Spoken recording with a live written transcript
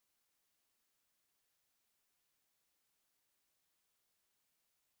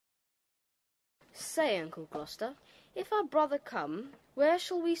Say, Uncle Gloucester, if our brother come, where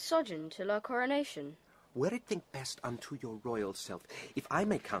shall we sojourn till our coronation? Where it think best unto your royal self. If I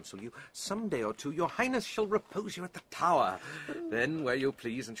may counsel you, some day or two your highness shall repose you at the Tower. Then where you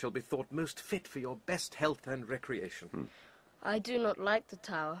please, and shall be thought most fit for your best health and recreation. I do not like the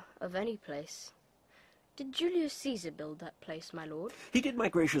Tower of any place. Did Julius Caesar build that place, my lord? He did, my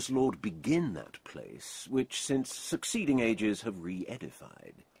gracious lord, begin that place, which since succeeding ages have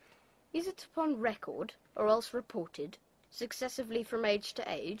re-edified. Is it upon record, or else reported, successively from age to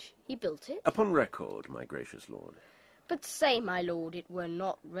age, he built it? Upon record, my gracious lord. But say, my lord, it were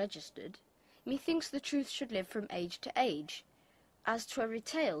not registered. Methinks the truth should live from age to age, as 'twere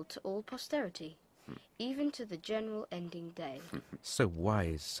retailed to all posterity, even to the general ending day. So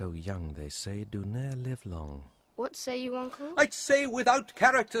wise, so young, they say, do ne'er live long. What say you, uncle? I'd say without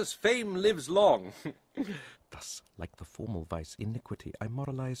characters fame lives long. Thus, like the formal vice iniquity, I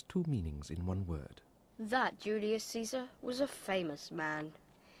moralize two meanings in one word. That Julius Caesar was a famous man.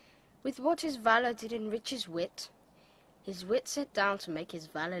 With what his valour did enrich his wit set down to make his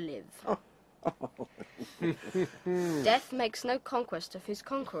valour live. Death makes no conquest of his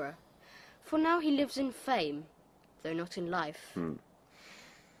conqueror, for now he lives in fame, though not in life.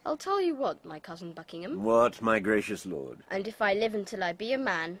 I'll tell you what, my cousin Buckingham. What, my gracious lord? And if I live until I be a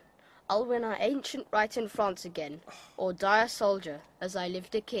man, I'll win our ancient right in France again, or die a soldier, as I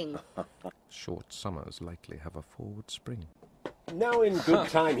lived a king. Short summers likely have a forward spring. Now in good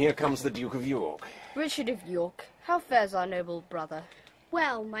time here comes the Duke of York. Richard of York, how fares our noble brother?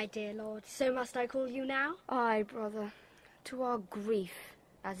 Well, my dear lord, so must I call you now? Aye, brother, to our grief,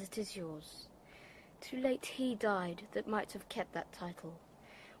 as it is yours. Too late he died that might have kept that title,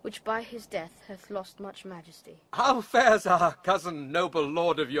 which by his death hath lost much majesty. How fares our cousin noble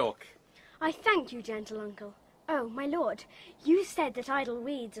Lord of York? I thank you, gentle uncle. Oh, my lord, you said that idle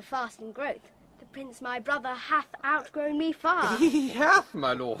weeds are fast in growth. The prince my brother hath outgrown me far. He hath,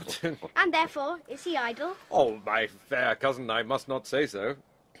 my lord. And therefore is he idle? Oh, my fair cousin, I must not say so.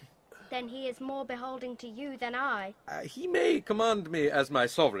 Then he is more beholding to you than I. He may command me as my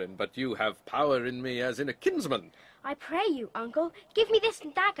sovereign, but you have power in me as in a kinsman. I pray you, uncle, give me this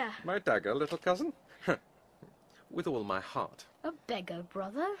dagger. My dagger, little cousin? With all my heart. A beggar,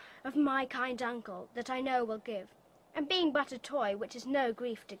 brother? Of my kind uncle, that I know will give, and being but a toy, which is no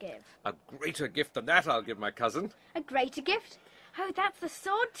grief to give. A greater gift than that I'll give my cousin. A greater gift? Oh, that's the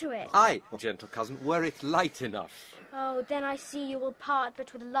sword to it. Aye, gentle cousin, were it light enough. Oh, then I see you will part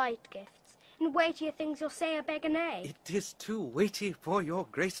but with light gifts, and weightier things you'll say a beggar nay. It is too weighty for your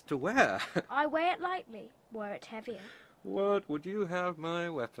grace to wear. I weigh it lightly, were it heavier. What would you have my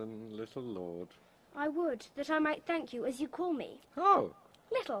weapon, little lord? I would, that I might thank you as you call me. Oh.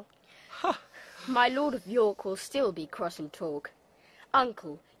 Little. My Lord of York will still be cross in talk.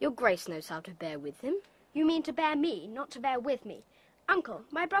 Uncle, your grace knows how to bear with him. You mean to bear me, not to bear with me. Uncle,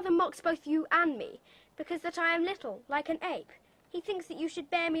 my brother mocks both you and me, because that I am little, like an ape. He thinks that you should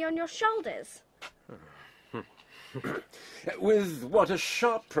bear me on your shoulders. With what a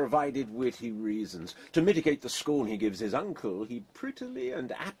sharp provided wit he reasons. To mitigate the scorn he gives his uncle, he prettily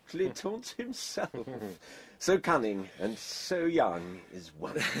and aptly taunts himself. So cunning and so young is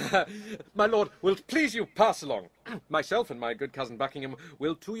one. My lord, will't please you pass along? Myself and my good cousin Buckingham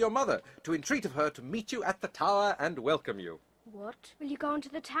will to your mother, to entreat of her to meet you at the Tower and welcome you. What? Will you go on to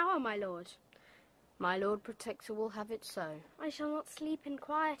the Tower, my lord? My Lord Protector will have it so. I shall not sleep in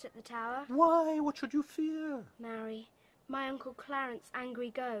quiet at the Tower. Why, what should you fear? Marry, my Uncle Clarence angry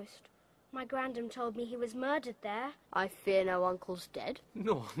ghost. My grandam told me he was murdered there. I fear no uncle's dead.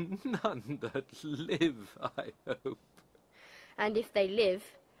 Nor none that live, I hope. And if they live,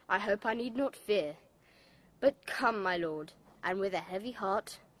 I hope I need not fear. But come, my lord, and with a heavy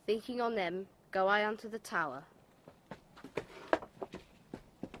heart, thinking on them, go I unto the Tower.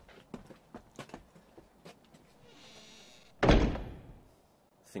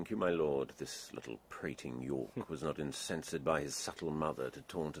 Think you, my lord, this little prating York was not incensed by his subtle mother to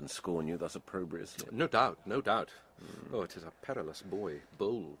taunt and scorn you thus opprobriously? No doubt, no doubt. Oh, it is a perilous boy,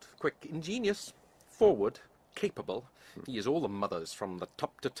 bold, quick, ingenious, forward, capable. He is all the mother's from the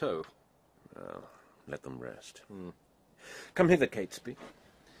top to toe. Well, let them rest. Come hither, Catesby.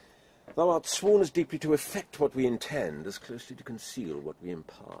 Thou art sworn as deeply to effect what we intend as closely to conceal what we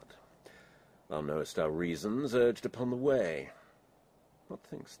impart. Thou knowest our reasons urged upon the way. What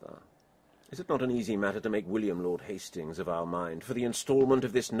thinkst thou? Is it not an easy matter to make William Lord Hastings of our mind for the instalment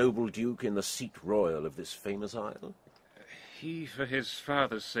of this noble duke in the seat royal of this famous isle? He, for his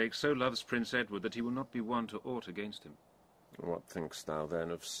father's sake, so loves Prince Edward that he will not be one to aught against him. What thinkst thou,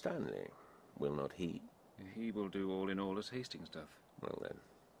 then, of Stanley? Will not he? He will do all in all as Hastings doth. Well,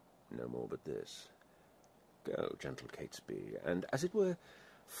 then, no more but this. Go, gentle Catesby, and, as it were,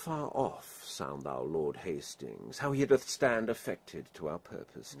 far off sound thou Lord Hastings, how he doth stand affected to our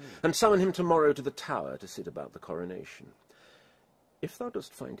purpose, and summon him tomorrow to the Tower to sit about the coronation. If thou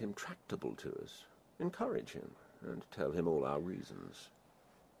dost find him tractable to us, encourage him, and tell him all our reasons.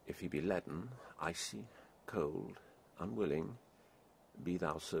 If he be leaden, icy, cold, unwilling, be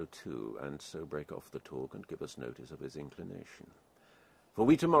thou so too, and so break off the talk and give us notice of his inclination. For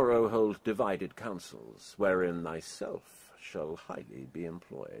we tomorrow hold divided councils, wherein thyself shall highly be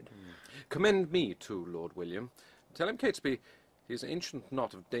employed. Commend me too, Lord William. Tell him, Catesby, his ancient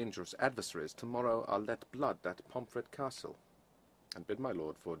knot of dangerous adversaries tomorrow are let blood at Pomfret Castle. And bid my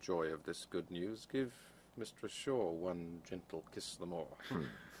lord, for joy of this good news, give Mistress Shaw one gentle kiss the more.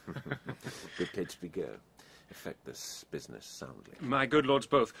 Good Catesby, go. Effect this business soundly. My good lords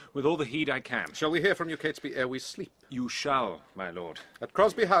both, with all the heed I can. Shall we hear from you, Catesby, ere we sleep? You shall, my lord. At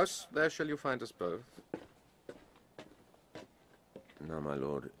Crosby House, there shall you find us both. Now, my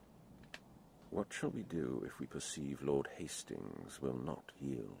lord, what shall we do if we perceive Lord Hastings will not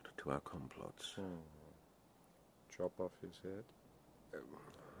yield to our complots? Chop off his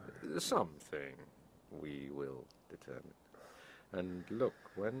head? Something we will determine. And look,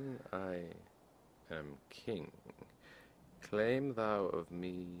 when I am king, claim thou of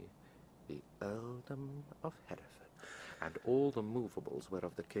me the earldom of Hereford, and all the movables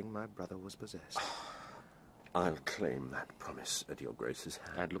whereof the king my brother was possessed. I'll claim that promise at your grace's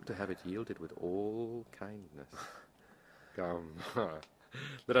hand. And look to have it yielded with all kindness. Come,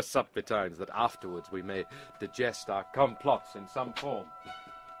 let us sup betimes, that afterwards we may digest our complots in some form.